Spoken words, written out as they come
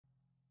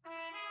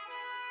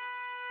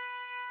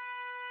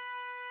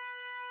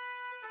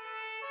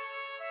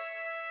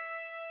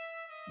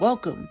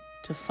Welcome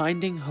to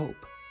Finding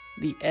Hope,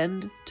 The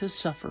End to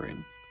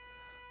Suffering.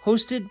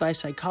 Hosted by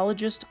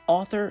psychologist,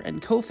 author,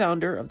 and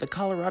co-founder of the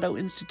Colorado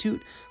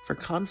Institute for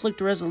Conflict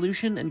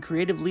Resolution and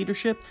Creative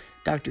Leadership,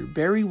 Dr.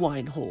 Barry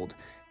Weinhold,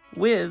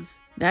 with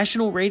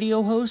national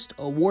radio host,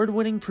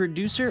 award-winning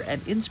producer,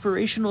 and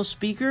inspirational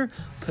speaker,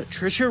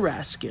 Patricia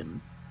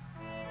Raskin.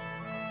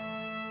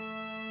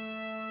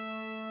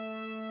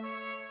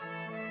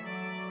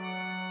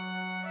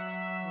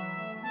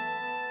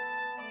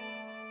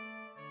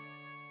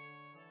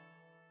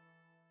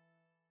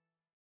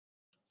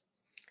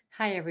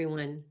 Hi,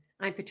 everyone.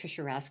 I'm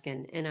Patricia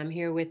Raskin, and I'm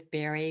here with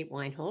Barry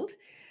Weinhold,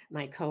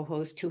 my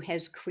co-host, who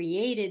has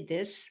created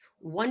this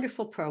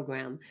wonderful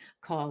program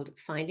called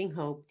Finding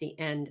Hope, The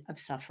End of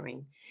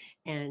Suffering.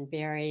 And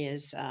Barry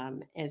is,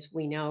 as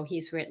we know,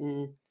 he's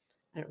written,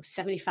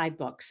 75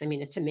 books. I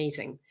mean, it's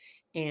amazing.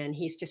 And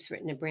he's just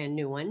written a brand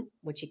new one,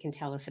 which he can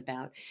tell us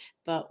about.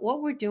 But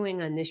what we're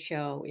doing on this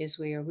show is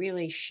we are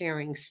really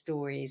sharing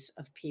stories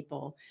of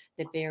people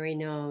that Barry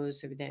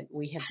knows or that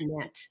we have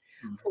met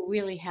who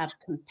really have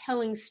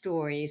compelling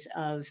stories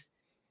of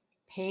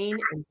pain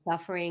and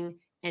suffering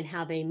and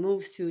how they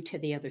move through to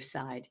the other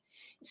side.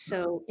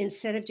 So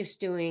instead of just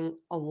doing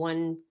a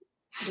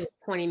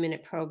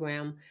 20-minute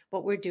program,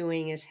 what we're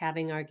doing is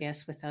having our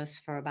guests with us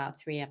for about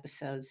 3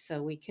 episodes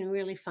so we can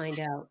really find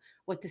out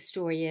what the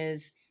story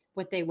is,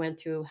 what they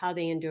went through, how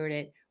they endured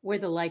it, where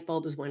the light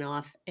bulbs went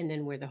off, and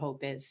then where the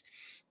hope is.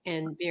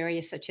 And Barry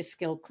is such a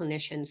skilled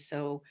clinician.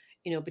 So,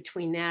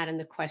 between that and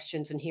the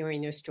questions and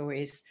hearing their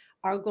stories,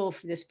 our goal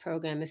for this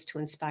program is to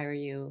inspire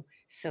you.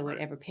 So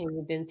whatever pain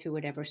you've been through,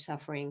 whatever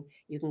suffering,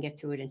 you can get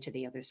through it into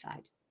the other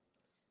side.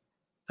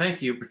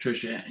 Thank you,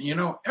 Patricia.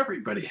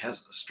 Everybody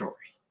has a story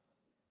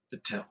to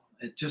tell.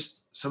 It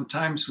just,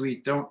 sometimes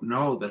we don't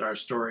know that our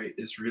story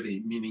is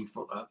really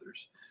meaningful to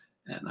others.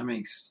 And I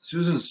mean,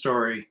 Susan's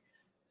story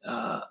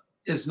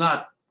is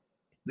not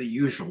the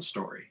usual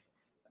story,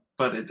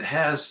 but it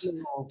has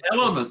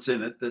elements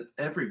in it that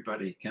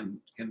everybody can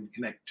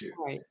connect to.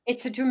 Right.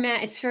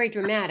 It's very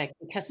dramatic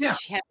because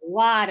she had a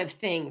lot of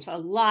things, a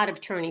lot of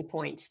turning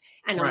points,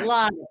 and a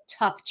lot of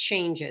tough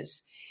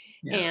changes.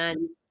 Yeah.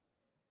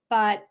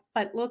 But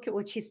look at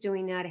what she's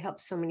doing now to help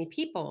so many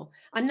people.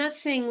 I'm not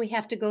saying we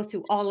have to go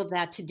through all of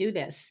that to do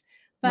this,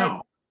 but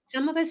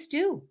some of us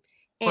do.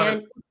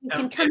 And you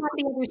can come out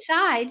the other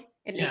side,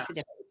 it makes a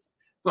difference.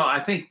 Well, I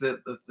think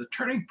that the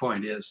turning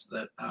point is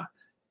that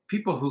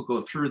people who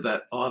go through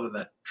a lot of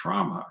that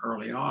trauma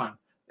early on,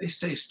 they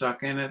stay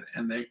stuck in it,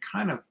 and they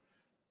kind of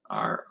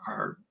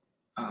are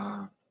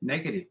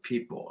negative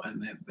people,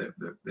 and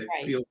they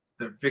feel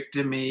they're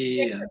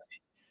victim-y,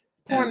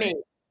 Poor me.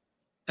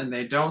 And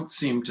they don't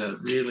seem to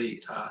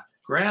really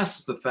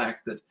grasp the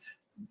fact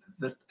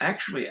that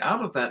actually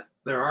out of that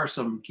there are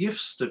some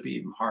gifts to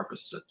be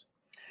harvested.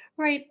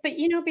 Right, but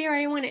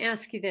Barry, I want to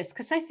ask you this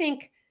because I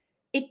think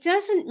it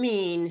doesn't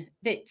mean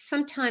that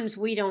sometimes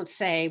we don't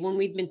say when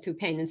we've been through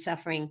pain and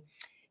suffering,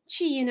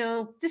 gee,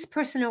 this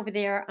person over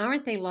there,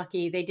 aren't they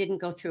lucky they didn't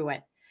go through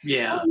it?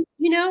 Yeah.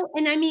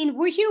 And I mean,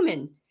 we're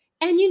human.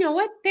 And you know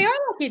what? They are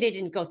lucky they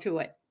didn't go through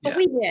it, but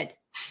we did.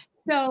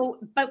 So,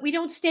 but we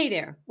don't stay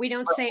there. We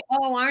don't say,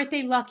 oh, aren't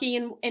they lucky?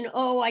 And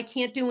oh, I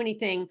can't do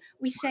anything.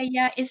 We say,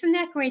 yeah, isn't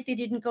that great they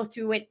didn't go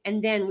through it?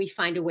 And then we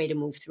find a way to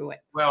move through it.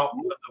 Well,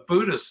 the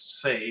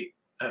Buddhists say,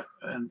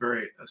 and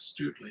very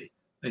astutely,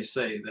 they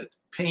say that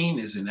pain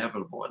is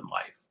inevitable in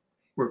life.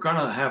 We're going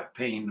to have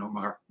pain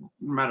no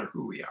matter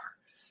who we are,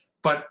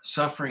 but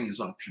suffering is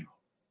optional.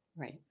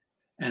 Right.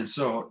 And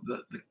so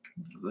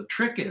the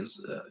trick is,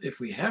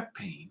 if we have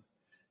pain,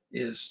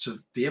 is to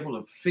be able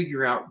to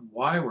figure out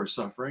why we're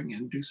suffering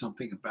and do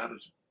something about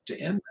it to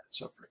end that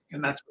suffering.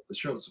 And that's what the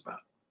show is about.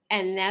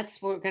 And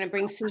that's what we're going to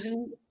bring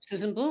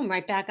Susan Bloom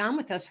right back on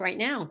with us right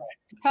now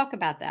to talk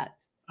about that.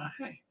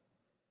 Hey.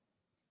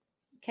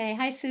 Okay.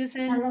 Hi,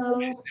 Susan. Hello.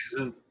 Hey,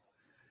 Susan.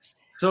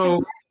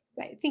 So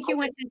I think you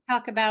wanted to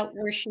talk about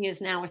where she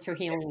is now with her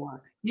healing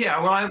work.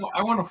 Yeah, well,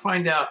 I want to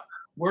find out,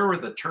 where were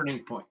the turning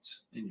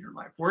points in your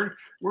life? Where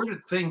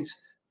did things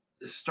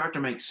start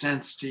to make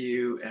sense to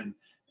you? And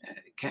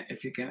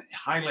if you can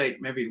highlight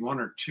maybe 1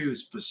 or 2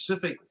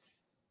 specific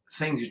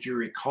things that you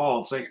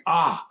recall, saying,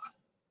 I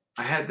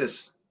had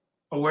this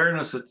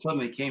awareness that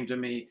suddenly came to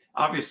me.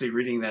 Obviously,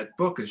 reading that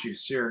book, as you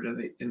shared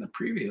in the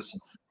previous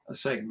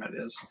segment,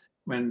 is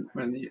when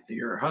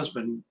your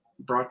husband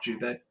brought you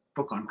that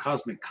book on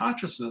cosmic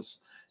consciousness,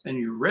 and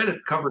you read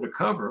it cover to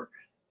cover.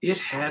 It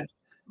had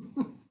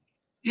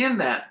in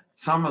that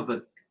some of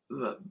the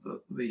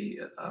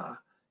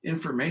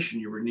information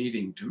you were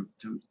needing to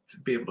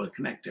be able to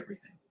connect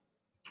everything.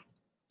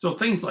 So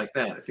things like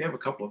that, if you have a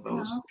couple of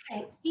those.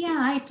 Okay, yeah,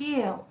 I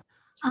do.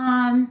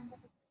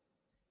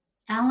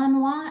 Alan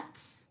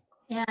Watts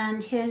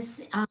and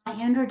his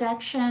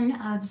introduction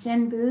of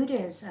Zen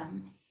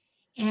Buddhism.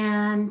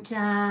 And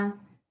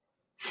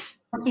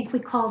I think we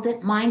called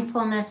it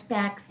mindfulness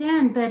back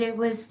then, but it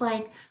was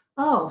like,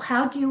 oh,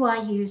 how do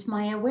I use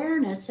my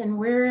awareness, and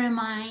where am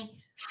I?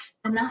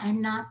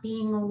 I'm not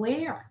being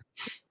aware.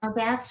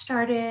 That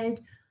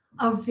started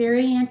a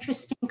very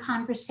interesting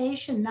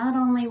conversation, not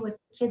only with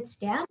kids'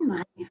 dad and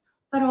I,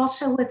 but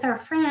also with our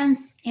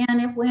friends.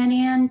 And it went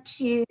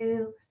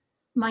into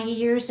my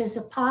years as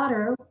a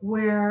potter,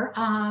 where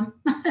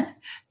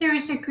there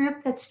was a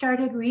group that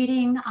started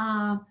reading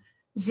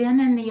Zen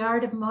and the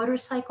Art of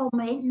Motorcycle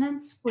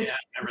Maintenance, which, Yeah,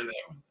 I remember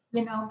that one.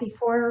 you know,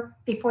 before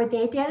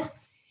they did.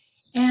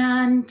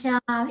 And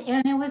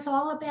it was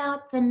all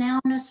about the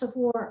nowness of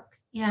work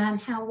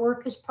and how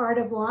work is part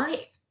of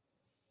life.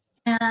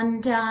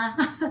 And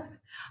I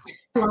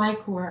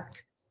like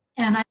work.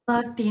 And I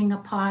love being a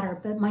potter,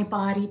 but my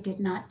body did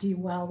not do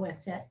well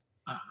with it.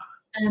 Uh-huh.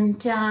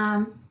 And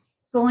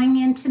going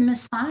into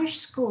massage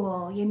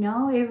school, you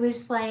know, it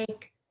was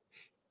like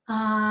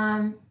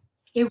I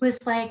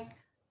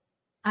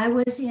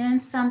was in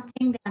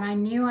something that I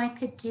knew I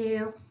could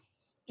do,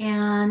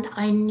 and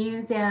I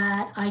knew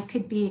that I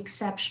could be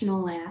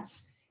exceptional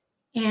as.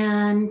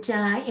 And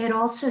it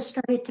also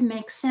started to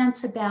make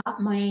sense about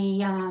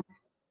my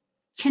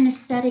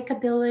kinesthetic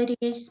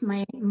abilities,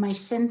 my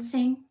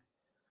sensing.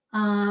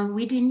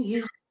 We didn't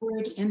use the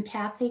word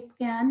empathic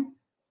then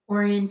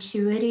or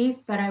intuitive,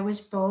 but I was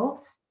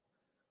both.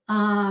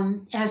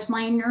 As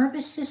my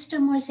nervous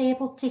system was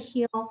able to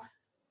heal,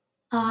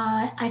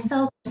 I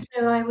felt as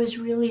though I was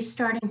really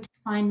starting to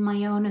find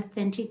my own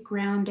authentic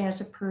ground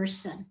as a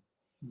person.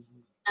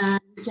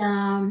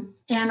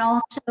 And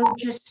also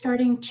just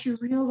starting to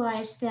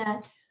realize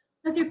that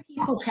other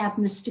people have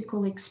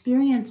mystical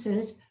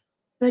experiences,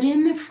 but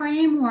in the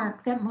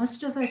framework that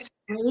most of us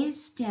are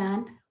raised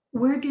in,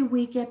 where do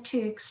we get to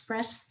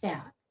express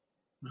that?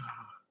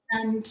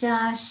 And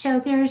so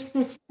there's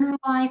this inner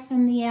life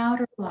and the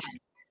outer life.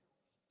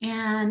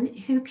 And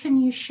who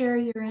can you share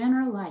your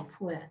inner life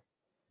with?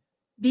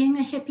 Being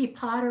a hippie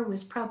potter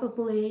was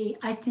probably,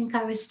 I think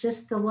I was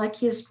just the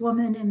luckiest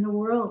woman in the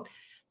world,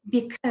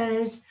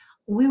 because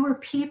we were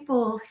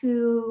people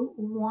who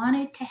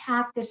wanted to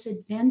have this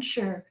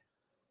adventure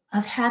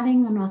of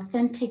having an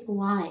authentic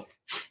life,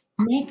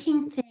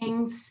 making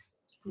things,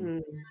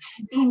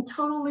 being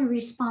totally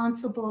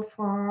responsible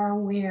for our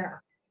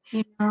wear,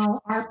 you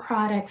know, our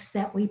products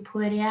that we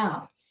put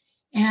out.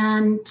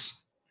 And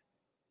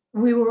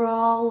we were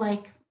all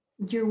like,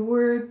 your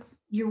word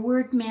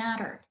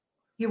mattered.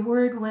 Your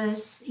word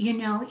was, you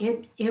know,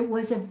 it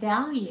was a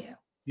value.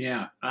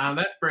 Yeah,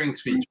 that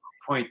brings me to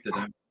a point that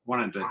I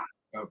wanted to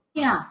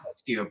Yeah.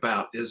 ask you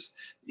about. Is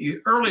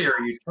earlier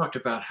you talked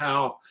about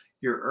how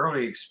your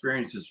early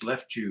experiences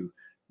left you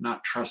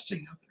not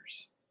trusting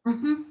others.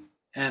 Mm-hmm.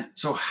 And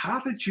so how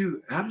did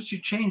you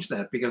change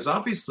that? Because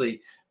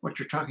obviously what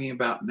you're talking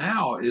about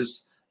now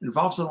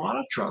involves a lot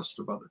of trust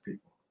of other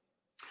people.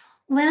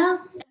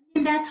 Well,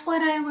 that's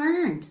what I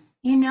learned.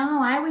 You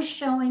know, I was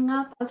showing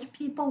up, other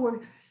people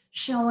were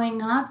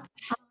showing up.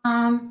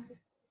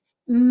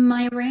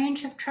 My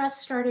range of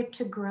trust started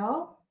to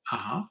grow.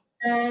 Uh-huh.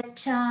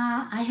 But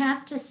I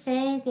have to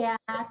say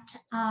that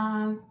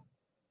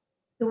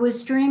it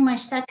was during my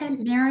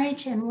second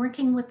marriage and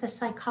working with a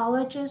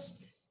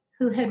psychologist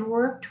who had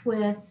worked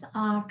with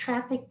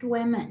trafficked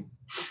women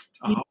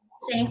in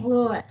St.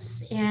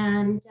 Louis.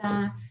 And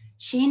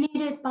she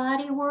needed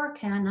body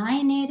work and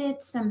I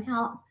needed some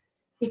help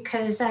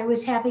because I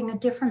was having a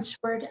different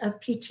sort of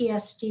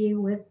PTSD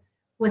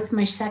with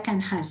my second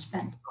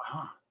husband.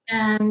 Uh-huh.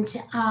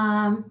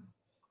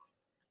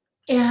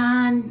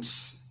 And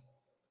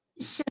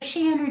so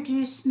she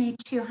introduced me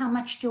to how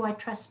much do I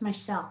trust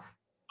myself?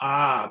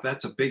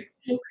 That's a big.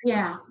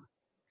 Yeah.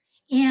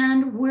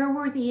 And where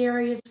were the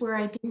areas where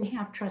I didn't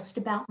have trust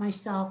about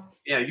myself?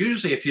 Yeah,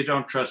 usually if you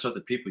don't trust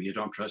other people, you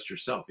don't trust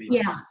yourself either.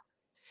 Yeah.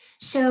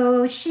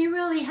 So she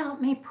really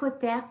helped me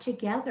put that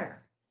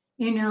together,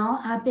 you know,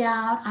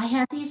 about I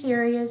had these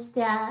areas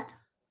that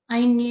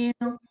I knew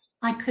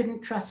I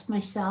couldn't trust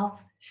myself.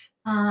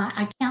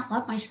 I can't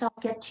let myself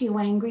get too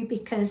angry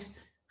because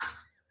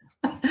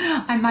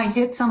I might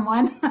hit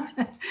someone.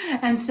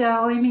 And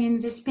so, I mean,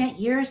 just spent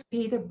years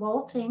either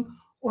bolting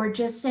or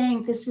just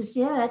saying this is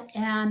it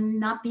and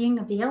not being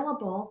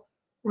available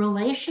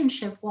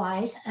relationship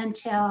wise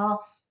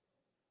until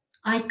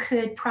I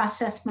could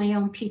process my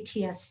own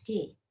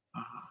PTSD.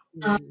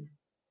 Uh-huh.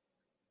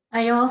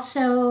 I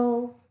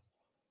also,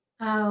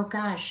 oh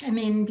gosh, I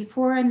mean,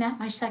 before I met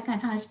my second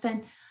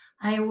husband,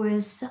 I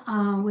was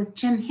with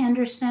Jim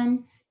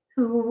Henderson,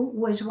 who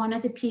was one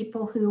of the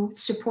people who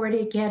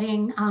supported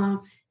getting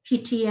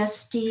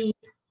PTSD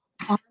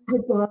on the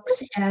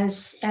books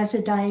as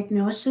a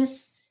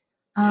diagnosis.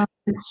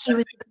 He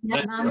was a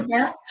Vietnam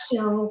vet,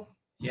 so.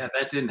 Yeah,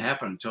 that didn't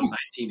happen until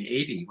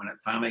 1980 when it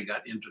finally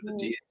got into the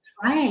DNA.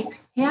 Right,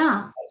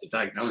 yeah. As a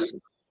diagnosis.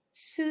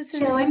 Susan.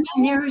 So, I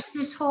mean, there was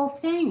this whole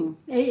thing.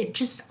 It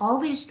just, all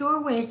these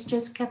doorways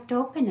just kept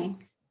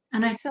opening.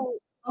 And I So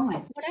what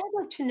I'd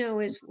love to know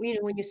is, you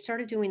know, when you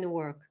started doing the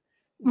work,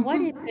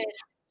 what is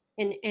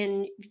it,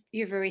 and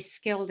you're very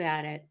skilled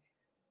at it,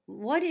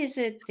 what is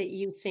it that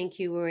you think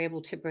you were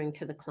able to bring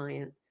to the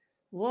client?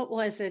 What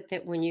was it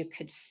that when you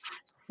could,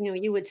 you know,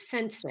 you would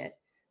sense it?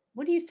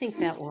 What do you think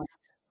that was?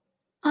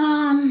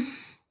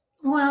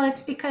 Well,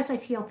 it's because I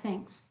feel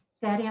things,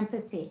 that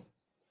empathy.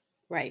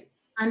 Right.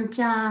 And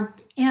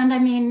I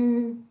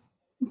mean,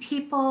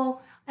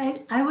 people,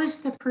 I was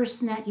the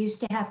person that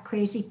used to have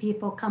crazy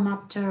people come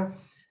up to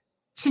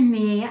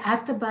me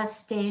at the bus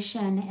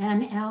station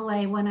in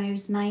LA when I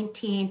was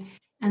 19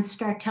 and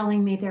start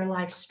telling me their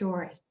life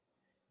story.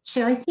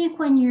 So I think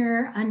when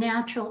you're a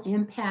natural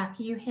empath,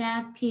 you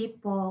have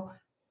people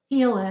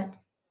feel it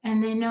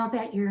and they know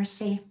that you're a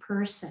safe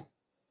person.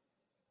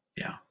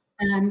 Yeah.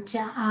 And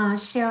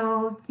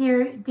so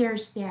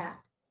there's that.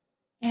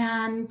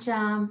 And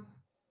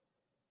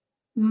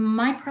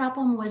my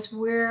problem was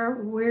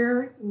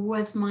where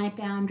was my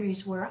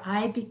boundaries, where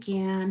I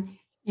began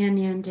and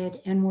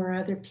ended and where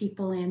other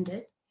people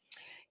ended.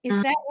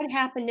 Is that what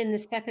happened in the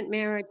second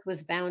marriage,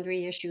 was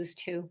boundary issues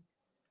too?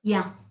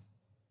 Yeah.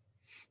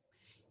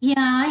 Yeah,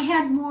 I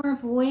had more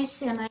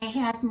voice and I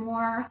had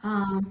more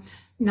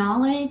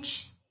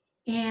knowledge.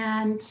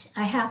 And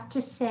I have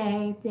to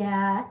say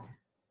that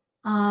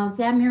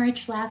that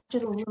marriage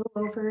lasted a little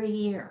over a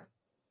year.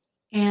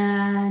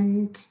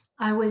 And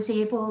I was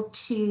able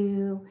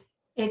to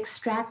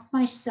extract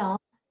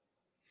myself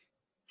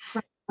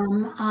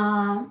from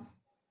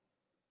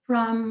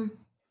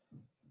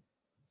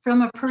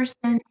a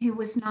person who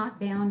was not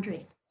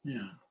boundaried.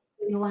 Yeah.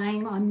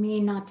 Relying on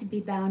me not to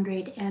be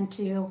boundaried and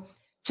to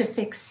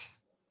fix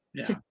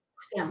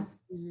them.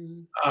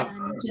 Mhm.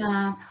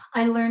 And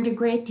I learned a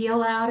great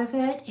deal out of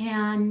it,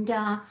 and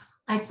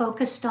I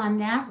focused on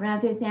that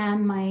rather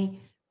than my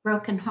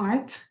broken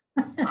heart.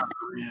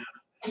 Yeah.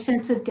 A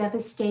sense of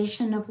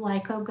devastation of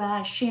like, oh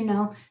gosh, you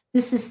know,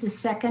 this is the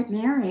second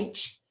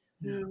marriage.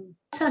 Yeah. Mm.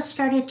 So I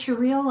started to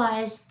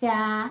realize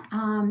that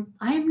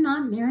I am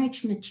not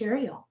marriage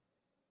material.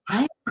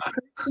 I am a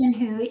person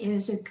who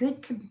is a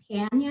good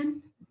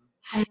companion.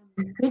 I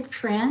am a good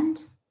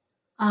friend.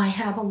 I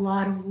have a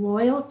lot of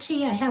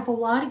loyalty. I have a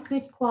lot of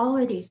good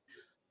qualities,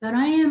 but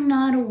I am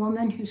not a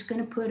woman who's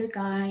going to put a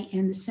guy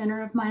in the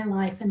center of my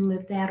life and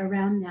live that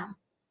around them.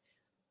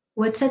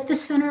 What's at the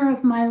center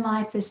of my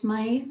life is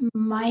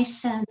my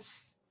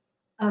sense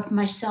of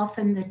myself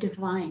and the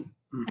divine.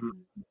 Mm-hmm.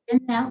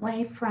 In that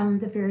way from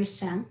the very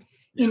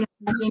you know,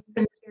 I mean,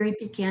 from the very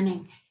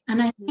beginning.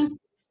 And I think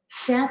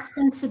that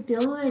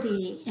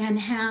sensibility and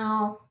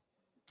how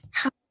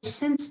I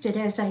sensed it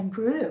as I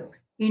grew,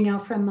 you know,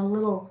 from a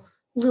little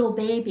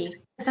baby,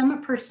 because I'm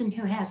a person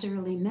who has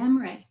early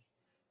memory,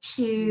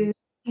 to,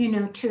 you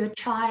know, to a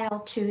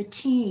child, to a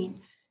teen,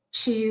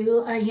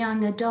 to a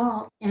young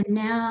adult. And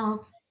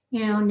now,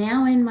 you know,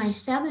 now in my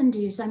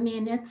 70s, I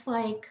mean, it's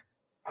like,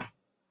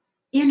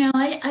 you know,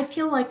 I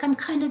feel like I'm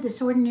kind of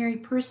this ordinary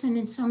person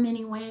in so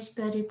many ways,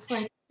 but it's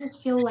like, I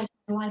just feel like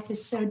my life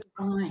is so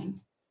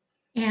divine.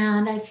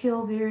 And I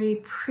feel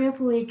very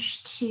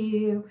privileged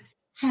to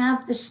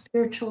have the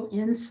spiritual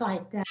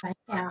insight that I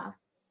have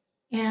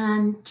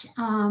and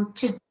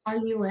to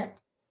value it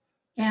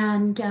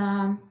and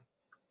to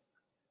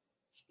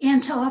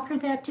offer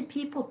that to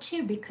people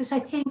too, because I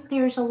think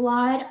there's a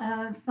lot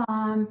of,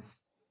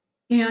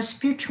 you know,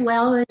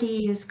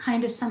 spirituality is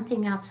kind of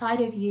something outside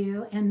of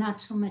you and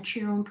not so much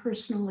your own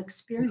personal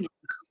experience.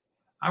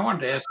 I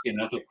wanted to ask you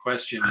another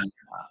question.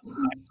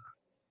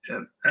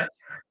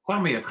 Tell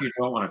me if you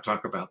don't want to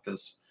talk about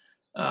this.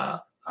 I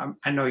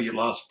know you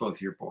lost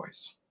both your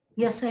boys.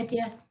 Yes, I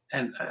did.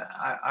 And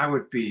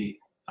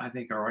I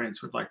think our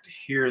audience would like to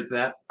hear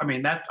that. I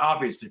mean, that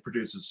obviously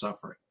produces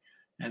suffering.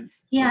 And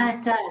yeah,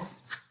 it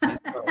does.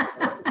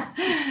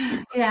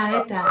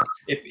 Yeah, it does.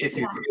 If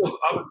you feel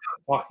up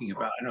talking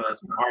about, I know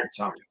that's a hard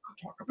topic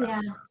to talk about.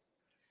 Yeah.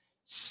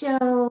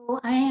 So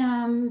I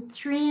am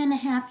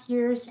 3.5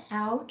 years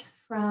out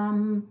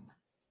from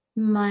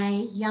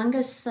my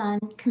youngest son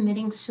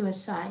committing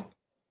suicide.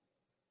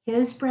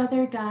 His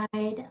brother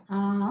died.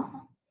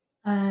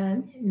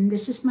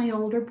 This is my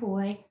older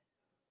boy.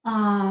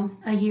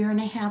 1.5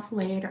 years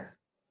later.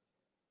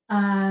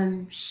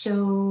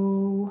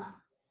 So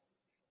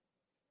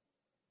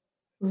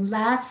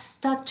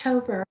last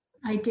October,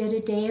 I did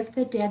a Day of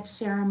the Dead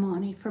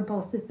ceremony for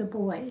both of the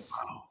boys.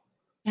 Wow.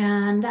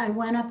 And I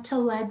went up to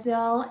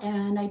Leadville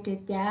and I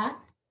did that.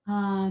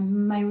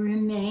 My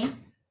roommate,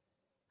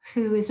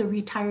 who is a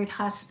retired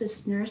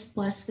hospice nurse,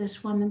 bless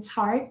this woman's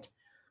heart,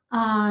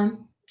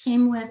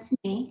 came with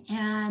me.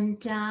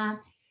 And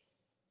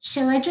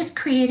so I just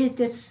created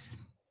this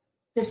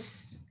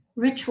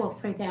ritual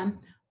for them,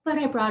 but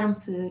I brought them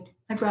food.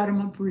 I brought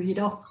them a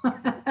burrito.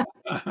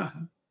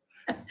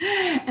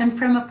 And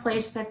from a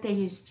place that they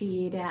used to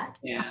eat at.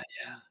 Yeah,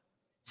 yeah.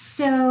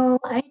 So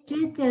I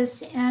did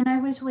this and I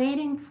was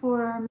waiting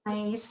for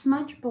my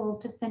smudge bowl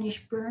to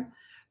finish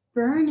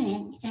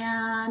burning,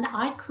 and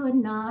I could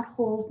not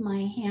hold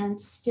my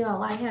hand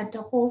still. I had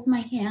to hold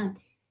my hand,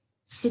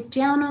 sit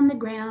down on the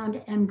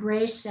ground and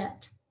brace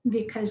it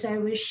because I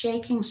was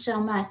shaking so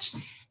much.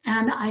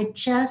 And I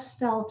just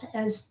felt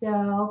as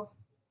though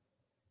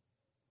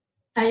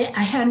I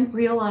hadn't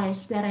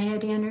realized that I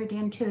had entered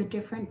into a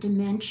different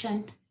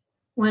dimension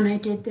when I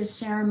did this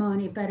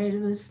ceremony, but it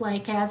was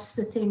like as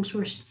the things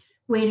were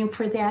waiting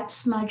for that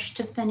smudge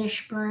to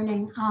finish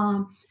burning,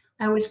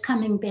 I was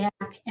coming back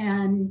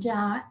and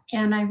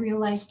I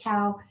realized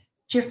how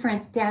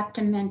different that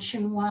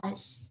dimension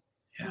was.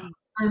 Yeah.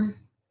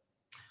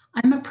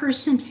 I'm a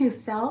person who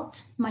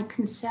felt my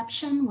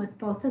conception with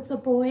both of the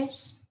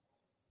boys.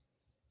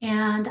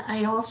 And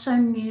I also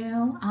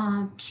knew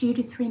 2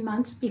 to 3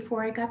 months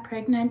before I got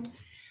pregnant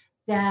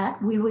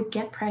that we would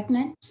get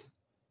pregnant.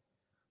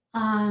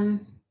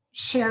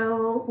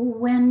 So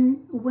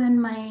when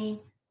my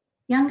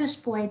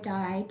youngest boy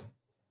died,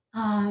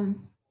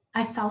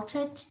 I felt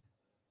it,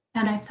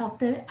 and I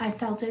felt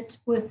it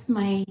with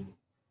my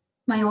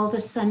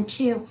oldest son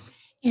too,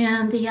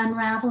 and the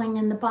unraveling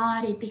in the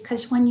body,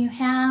 because when you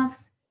have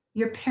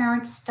your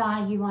parents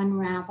die, you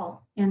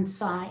unravel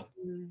inside,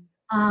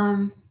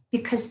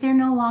 because they're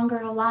no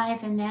longer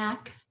alive, and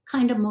that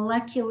kind of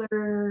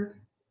molecular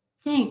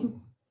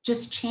thing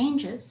just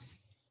changes.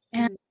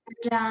 And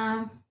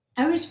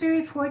I was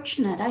very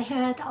fortunate. I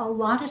had a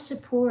lot of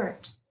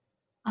support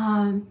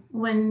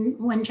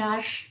when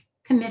Josh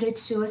committed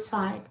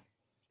suicide.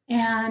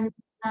 And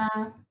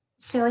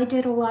so I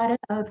did a lot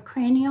of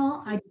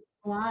cranial, I did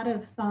a lot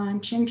of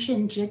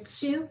Jinshin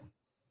Jitsu,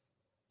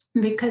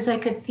 because I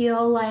could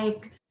feel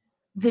like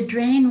the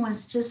drain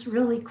was just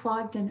really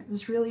clogged and it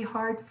was really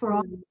hard for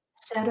all the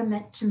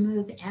sediment to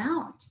move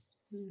out.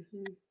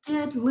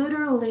 Did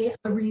literally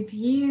a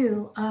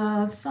review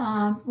of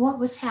what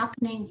was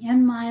happening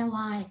in my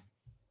life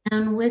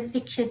and with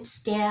the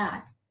kid's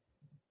dad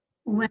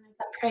when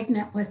I got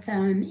pregnant with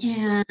them,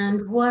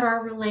 and what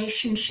our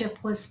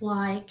relationship was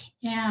like.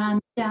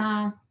 And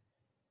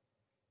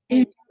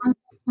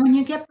when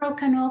you get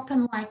broken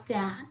open like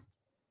that,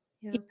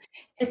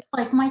 it's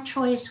like my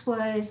choice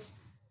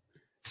was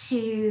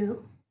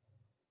to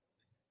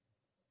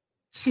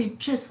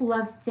just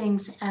love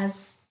things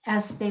as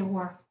they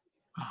were.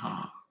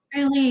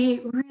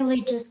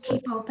 Really just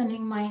keep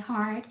opening my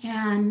heart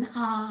and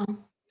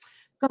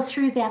go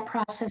through that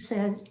process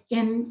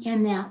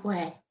in that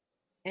way.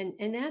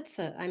 And that's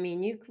I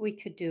mean, we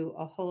could do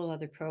a whole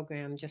other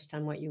program just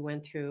on what you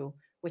went through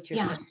with your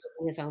son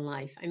in his own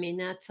life. I mean,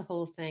 that's a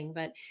whole thing.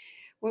 But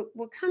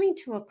we're coming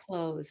to a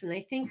close, and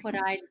I think what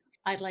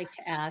I'd like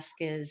to ask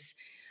is,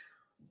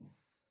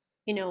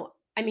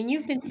 I mean,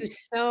 you've been through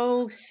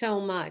so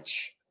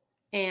much,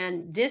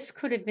 and this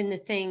could have been the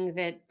thing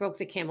that broke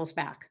the camel's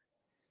back,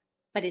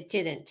 but it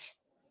didn't.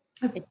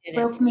 It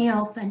broke me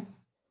open.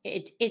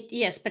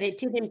 Yes, but it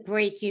didn't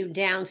break you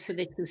down so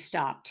that you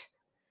stopped,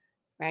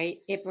 right?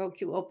 It broke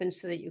you open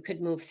so that you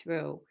could move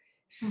through.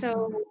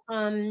 So,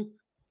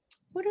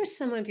 what are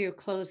some of your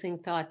closing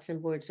thoughts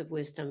and words of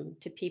wisdom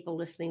to people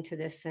listening to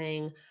this,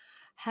 saying,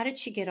 how did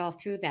she get all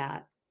through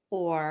that?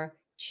 Or,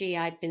 gee,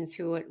 I've been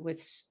through it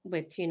with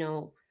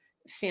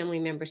family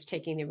members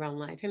taking their own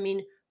life. I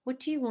mean, what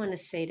do you want to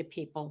say to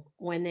people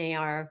when they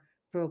are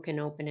broken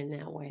open in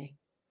that way?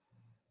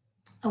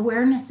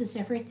 Awareness is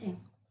everything.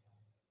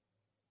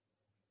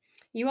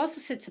 You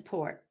also said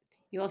support.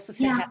 You also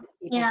said having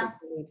people who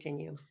believed in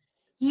you.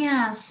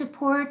 Yeah,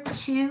 support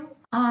too.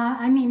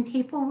 I mean,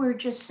 people were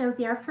just so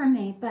there for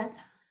me, but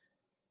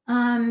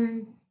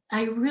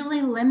I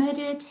really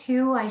limited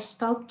who I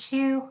spoke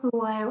to,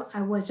 who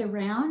I was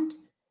around,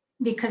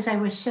 because I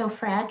was so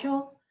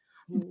fragile.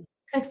 I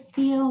could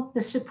feel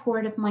the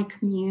support of my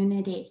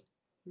community.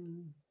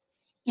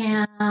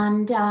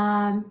 And,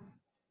 I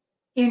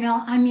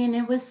mean,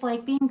 it was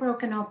like being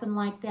broken open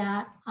like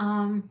that.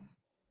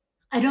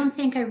 I don't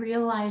think I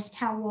realized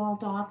how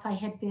walled off I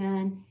had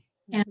been,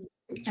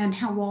 and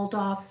how walled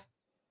off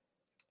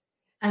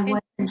I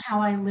was, and how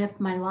I lived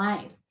my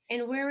life.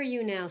 And where are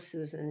you now,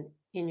 Susan,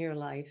 in your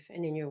life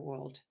and in your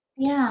world?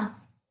 Yeah,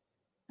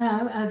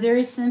 a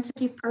very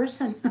sensitive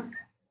person.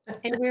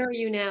 And where are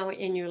you now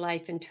in your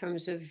life in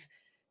terms of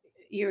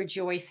your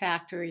joy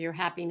factor, your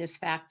happiness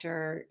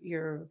factor,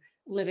 your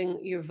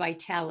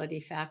vitality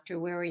factor?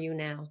 Where are you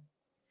now?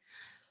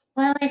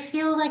 Well, I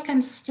feel like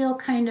I'm still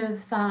kind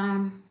of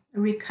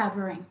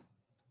recovering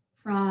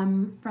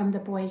from the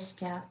boy's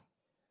death.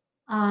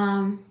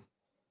 And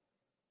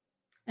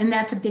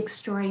that's a big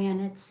story in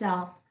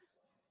itself.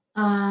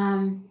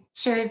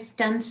 So I've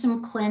done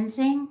some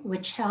cleansing,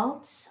 which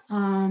helps.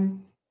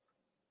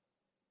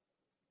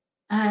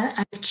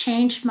 I've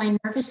changed my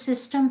nervous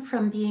system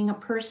from being a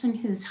person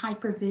who's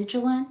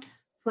hypervigilant,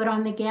 foot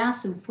on the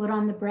gas and foot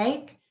on the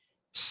brake,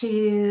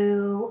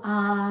 to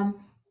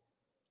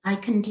I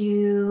can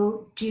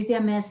do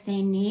them as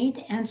they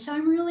need. And so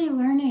I'm really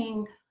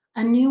learning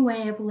a new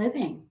way of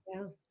living.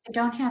 Yeah. I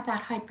don't have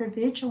that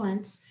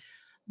hypervigilance,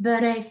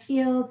 but I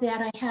feel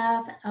that I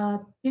have a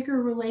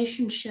bigger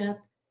relationship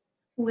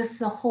with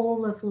the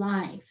whole of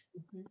life.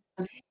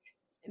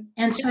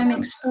 And so I'm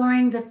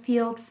exploring the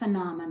field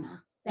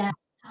phenomena. That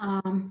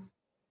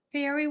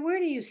Barry, where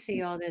do you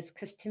see all this?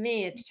 Because to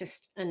me, it's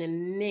just an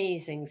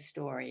amazing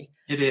story.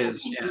 It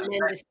is, yeah.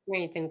 Tremendous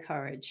strength and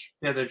courage.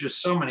 Yeah, there's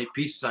just so many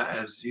pieces,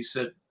 as you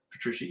said,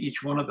 Patricia.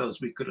 Each one of those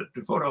we could have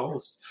devoted a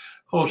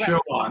whole show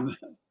on.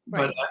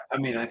 But I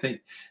mean, I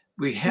think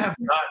we have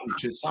gotten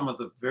to some of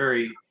the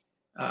very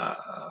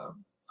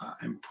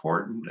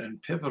important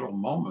and pivotal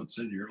moments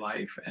in your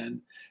life,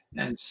 and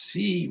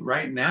see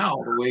right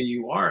now the way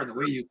you are, the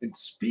way you can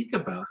speak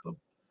about them.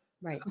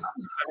 Right.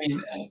 I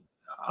mean,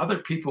 other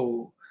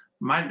people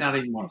might not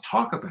even want to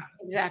talk about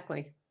it.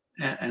 Exactly.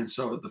 And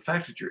so the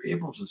fact that you're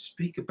able to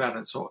speak about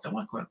it so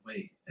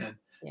eloquently and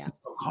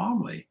so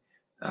calmly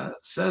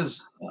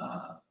says,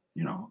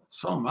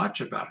 so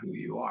much about who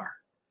you are.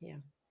 Yeah.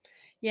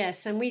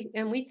 Yes, and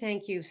we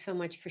thank you so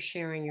much for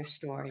sharing your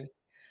story.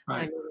 I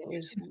Right. mean, it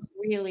was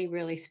really,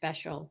 really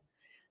special.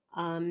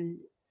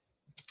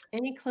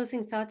 Any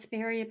closing thoughts,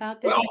 Barry,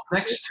 about this? Well,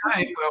 next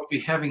time we'll be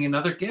having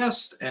another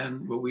guest,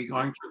 and we'll be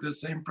going through the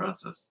same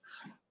process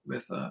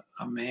with a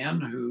man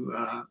who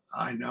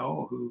I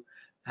know who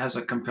has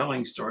a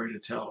compelling story to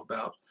tell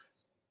about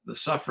the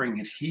suffering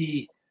that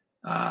he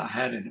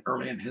had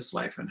early in his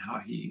life and how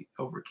he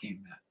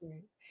overcame that.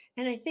 Right.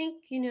 And I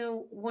think,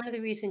 one of the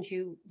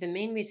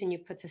main reason you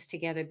put this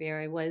together,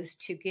 Barry, was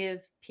to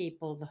give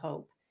people the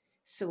hope.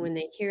 So when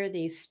they hear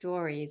these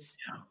stories,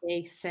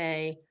 they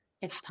say,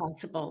 it's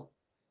possible.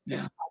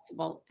 It's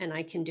possible, and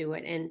I can do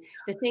it. And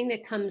the thing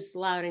that comes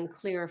loud and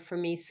clear for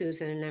me,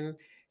 Susan, and I'm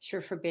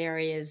sure for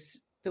Barry,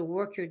 is the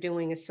work you're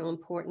doing is so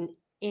important,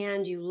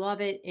 and you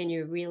love it, and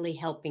you're really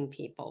helping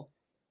people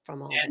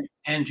from all that.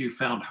 And you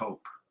found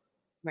hope.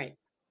 Right.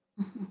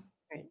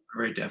 Right.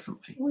 Very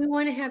definitely. We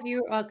want to have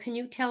your, can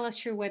you tell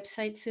us your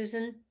website,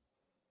 Susan?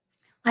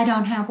 I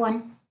don't have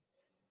one.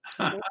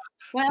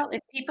 Well,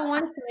 if people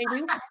want to find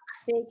you,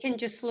 they can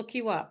just look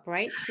you up,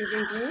 right?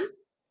 Susan Blue?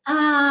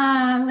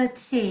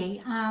 Let's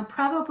see.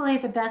 Probably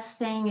the best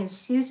thing is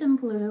Susan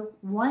Blue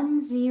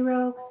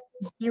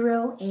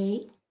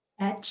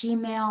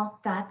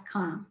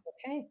 1008@gmail.com.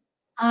 Okay.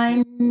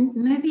 I'm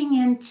moving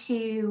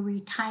into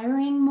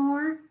retiring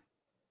more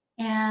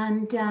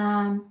and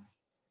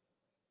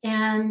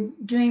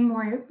doing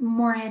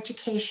more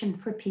education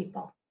for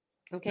people.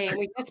 Okay, and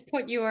we just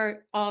put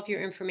all of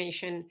your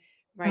information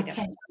right up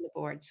on the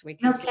board so we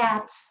can no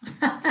caps.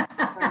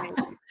 Right.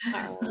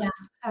 Yeah.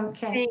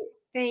 Okay.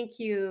 Thank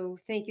you,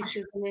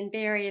 Susan and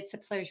Barry. It's a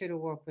pleasure to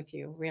work with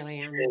you.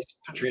 Really,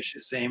 Patricia,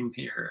 same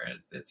here.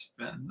 It's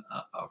been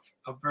a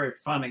very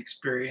fun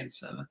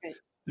experience and a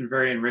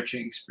very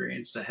enriching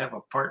experience to have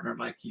a partner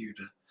like you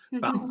to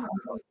bounce off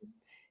of.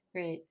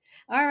 Great.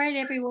 All right,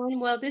 everyone.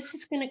 Well, this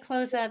is going to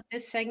close out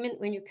this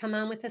segment. When you come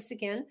on with us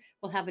again,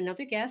 we'll have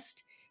another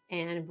guest,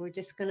 and we're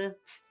just going to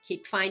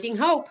keep finding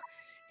hope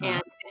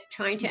and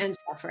trying to end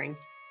suffering.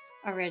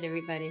 All right,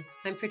 everybody.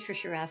 I'm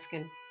Patricia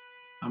Raskin.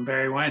 I'm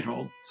Barry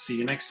Weinhold. See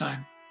you next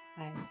time.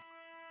 Bye.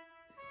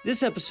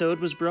 This episode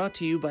was brought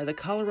to you by the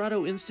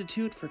Colorado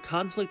Institute for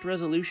Conflict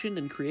Resolution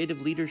and Creative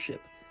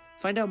Leadership.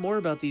 Find out more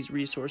about these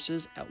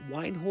resources at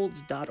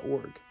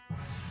weinholds.org.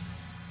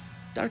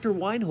 Dr.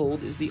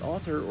 Weinhold is the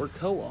author or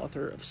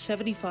co-author of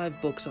 75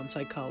 books on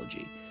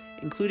psychology,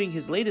 including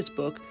his latest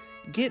book,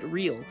 Get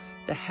Real: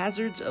 The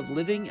Hazards of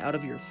Living Out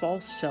of Your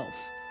False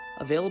Self,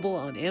 available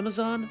on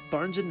Amazon,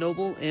 Barnes &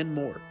 Noble, and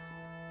more.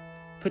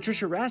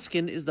 Patricia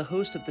Raskin is the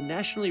host of the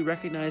nationally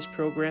recognized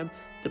program,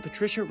 The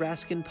Patricia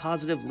Raskin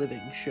Positive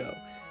Living Show,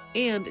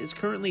 and is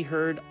currently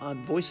heard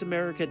on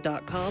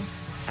VoiceAmerica.com,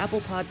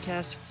 Apple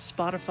Podcasts,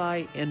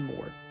 Spotify, and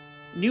more.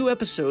 New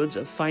episodes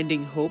of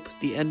Finding Hope: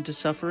 The End to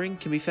Suffering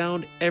can be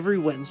found every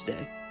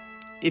Wednesday.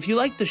 If you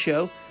like the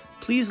show,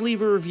 please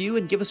leave a review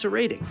and give us a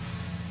rating.